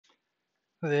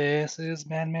This is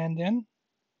Man Den,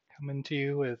 coming to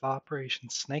you with Operation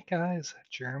Snake Eyes,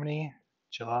 Germany,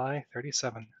 July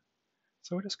 37.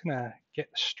 So we're just going to get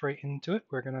straight into it.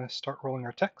 We're going to start rolling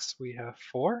our techs. We have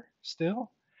 4 still.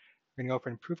 We're going to go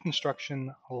for improved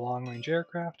construction, long-range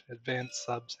aircraft, advanced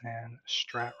subs, and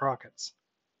strat rockets.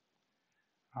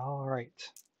 All right.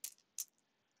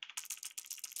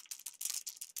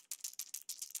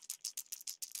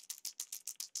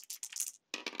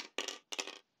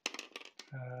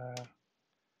 I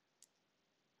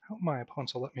hope my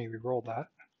opponents will let me re-roll that.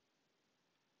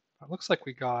 It looks like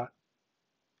we got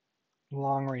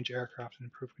long-range aircraft and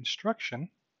improved construction.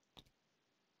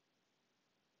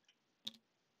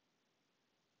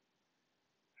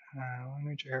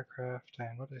 Long-range aircraft,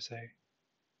 and what did I say?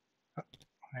 Oh,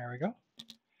 there we go.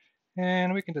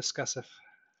 And we can discuss if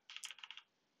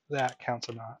that counts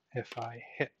or not if I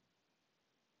hit.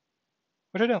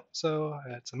 Which I don't, so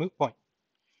it's a moot point.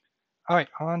 Alright,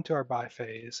 on to our buy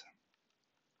phase.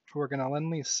 We're going to lend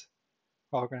lease,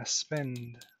 well, we're going to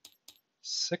spend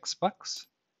 $6 to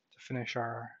finish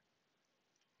our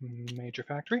major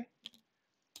factory,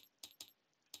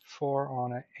 4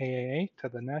 on an AAA to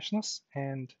the Nationalists,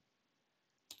 and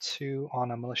 2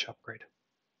 on a militia upgrade.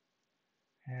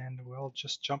 And we'll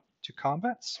just jump to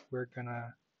combats. We're going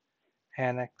to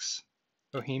annex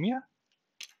Bohemia,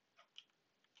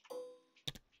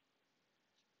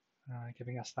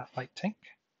 giving us that light tank.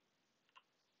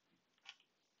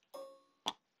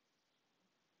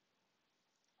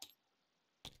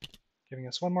 Giving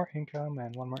us 1 more income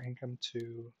and 1 more income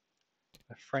to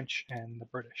the French and the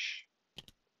British.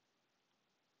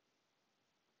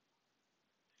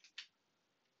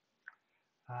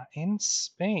 In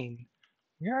Spain,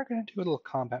 we are going to do a little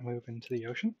combat move into the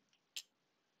ocean.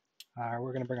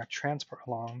 We're going to bring our transport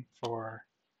along for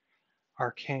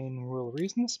arcane rule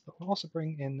reasons, but we'll also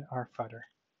bring in our fighter.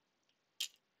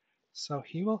 So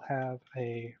he will have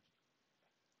a,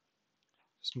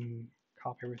 just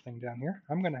copy everything down here.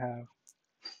 I'm going to have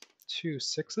 2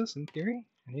 6s in theory,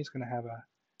 and he's going to have a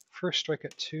first strike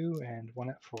at 2 and 1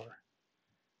 at 4.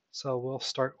 So we'll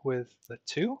start with the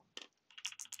 2.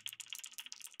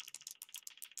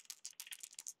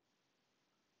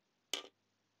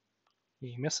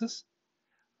 He misses.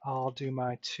 I'll do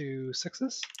my 2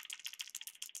 6s.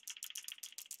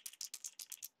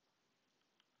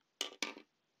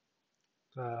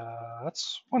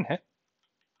 That's 1 hit.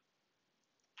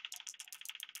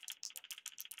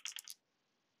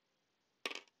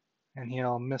 And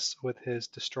he'll miss with his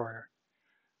destroyer.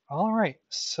 All right,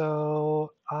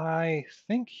 so I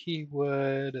think he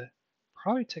would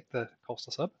probably take the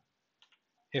coastal sub.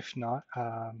 If not,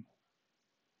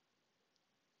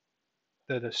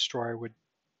 the destroyer would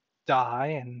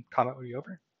die and combat would be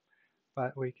over.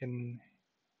 But we can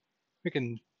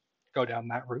go down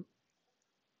that route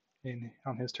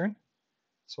on his turn.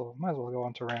 So might as well go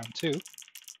on to round 2.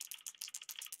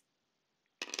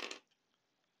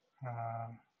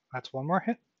 That's 1 more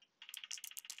hit.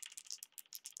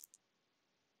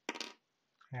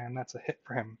 And that's a hit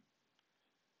for him.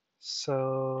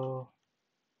 So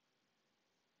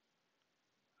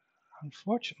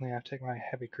unfortunately, I have to take my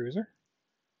heavy cruiser,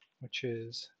 which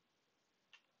is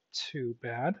too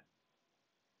bad.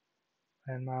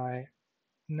 And my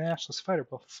nationalist fighter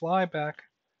will fly back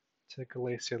to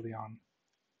Galicia Leon.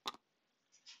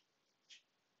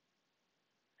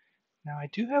 Now I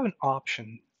do have an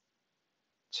option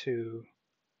to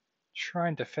try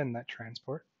and defend that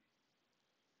transport.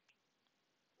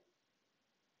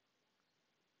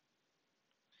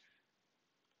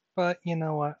 But you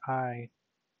know what? I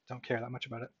don't care that much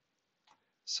about it.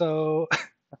 So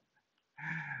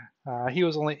he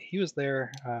was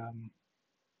there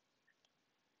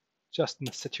just in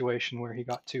the situation where he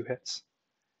got 2 hits.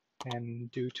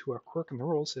 And due to a quirk in the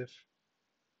rules, if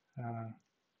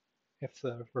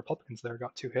the Republicans there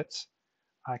got 2 hits,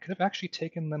 I could have actually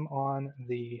taken them on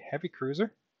the heavy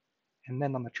cruiser and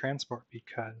then on the transport,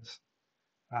 because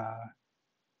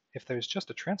if there's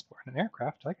just a transport and an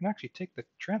aircraft, I can actually take the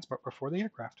transport before the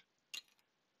aircraft,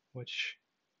 which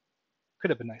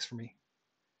could have been nice for me.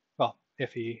 Well,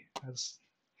 if he has,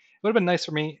 it would have been nice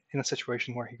for me in a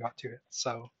situation where he got 2 hits.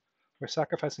 So we're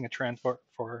sacrificing a transport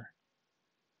for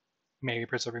maybe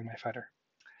preserving my fighter.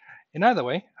 In either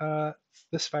way,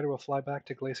 this fighter will fly back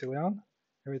to Galicia Leon.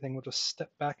 Everything will just step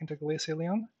back into Galicia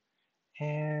Leon,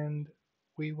 and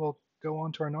we will go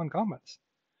on to our non-combats.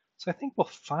 So I think we'll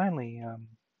finally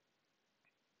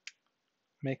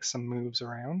make some moves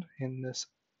around in this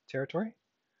territory.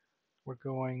 We're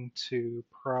going to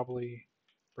probably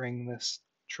bring this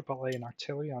AAA and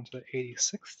artillery onto the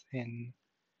 86th in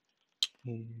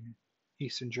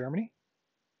Eastern Germany.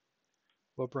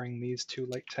 we'll bring these 2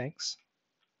 light tanks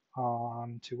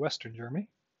on to Western Germany.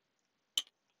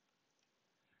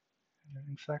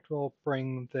 In fact, we'll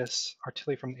bring this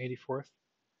artillery from the 84th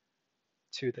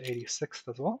to the 86th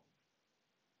as well.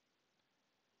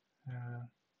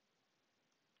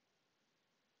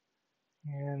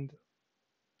 And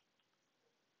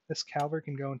this cavalry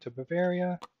can go into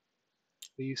Bavaria.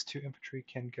 These 2 infantry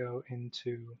can go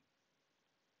into,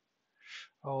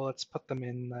 let's put them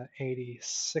in the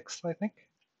 86th, I think.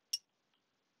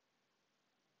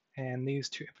 And these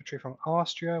 2 infantry from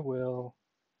Austria will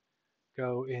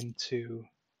go into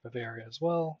Bavaria as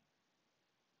well.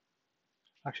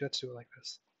 Actually, let's do it like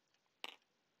this.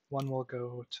 One will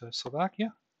go to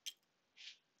Slovakia.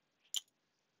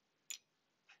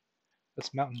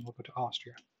 This mountain will go to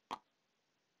Austria.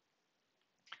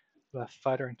 The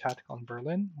fighter and tactical in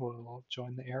Berlin will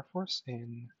join the Air Force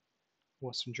in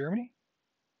Western Germany.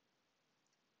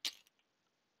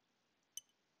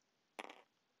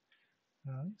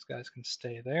 These guys can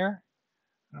stay there.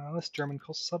 This German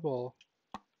coastal sub will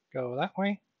go that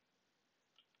way.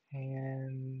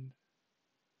 And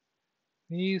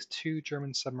these 2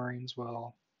 German submarines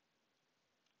will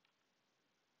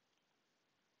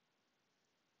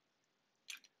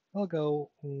they'll go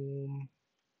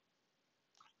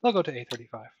to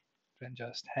A35 and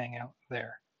just hang out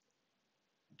there.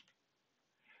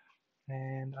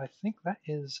 And I think that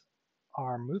is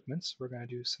our movements. We're going to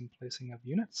do some placing of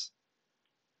units.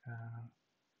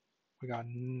 We got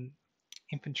an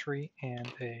infantry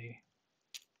and a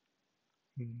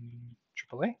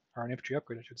AAA, or an infantry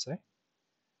upgrade, I should say. And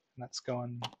that's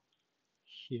going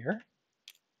here.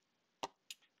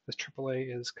 This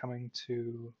AAA is coming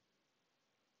to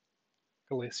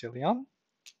Galicia Leon.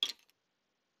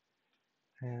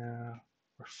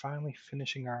 We're finally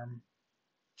finishing our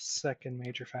 2nd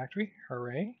major factory.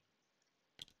 Hooray.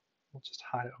 We'll just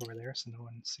hide it over there so no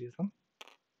one sees them.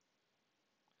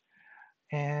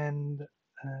 And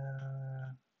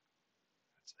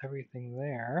that's everything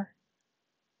there.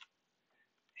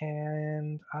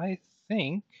 And I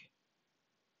think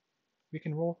we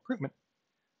can roll recruitment.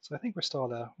 So I think we're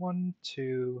still at a 1,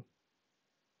 2,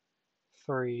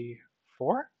 3,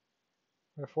 4.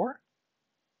 Or 4.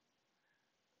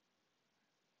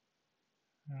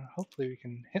 Hopefully we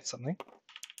can hit something.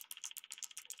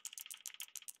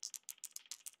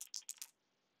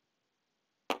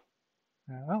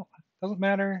 Well, it doesn't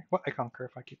matter what I conquer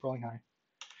if I keep rolling high.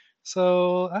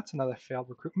 So that's another failed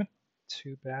recruitment.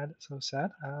 Too bad, so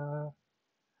sad.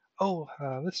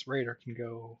 This raider can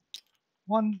go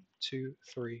 1, 2,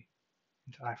 3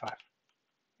 into I-5.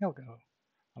 He'll go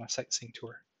on a sightseeing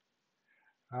tour.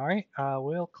 All right,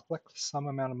 we'll collect some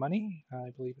amount of money. I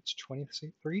believe it's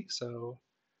 23, so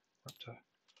we're up to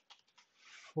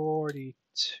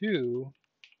 42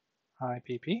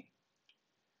 IPP.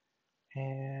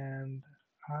 And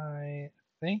I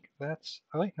think that's,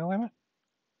 oh wait, no, I'm at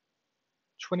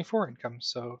 24 income,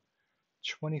 so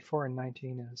 24 and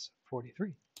 19 is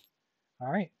 43.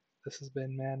 All right, this has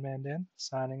been Man Dan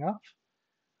signing off.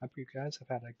 Hope you guys have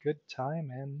had a good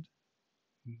time, and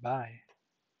bye.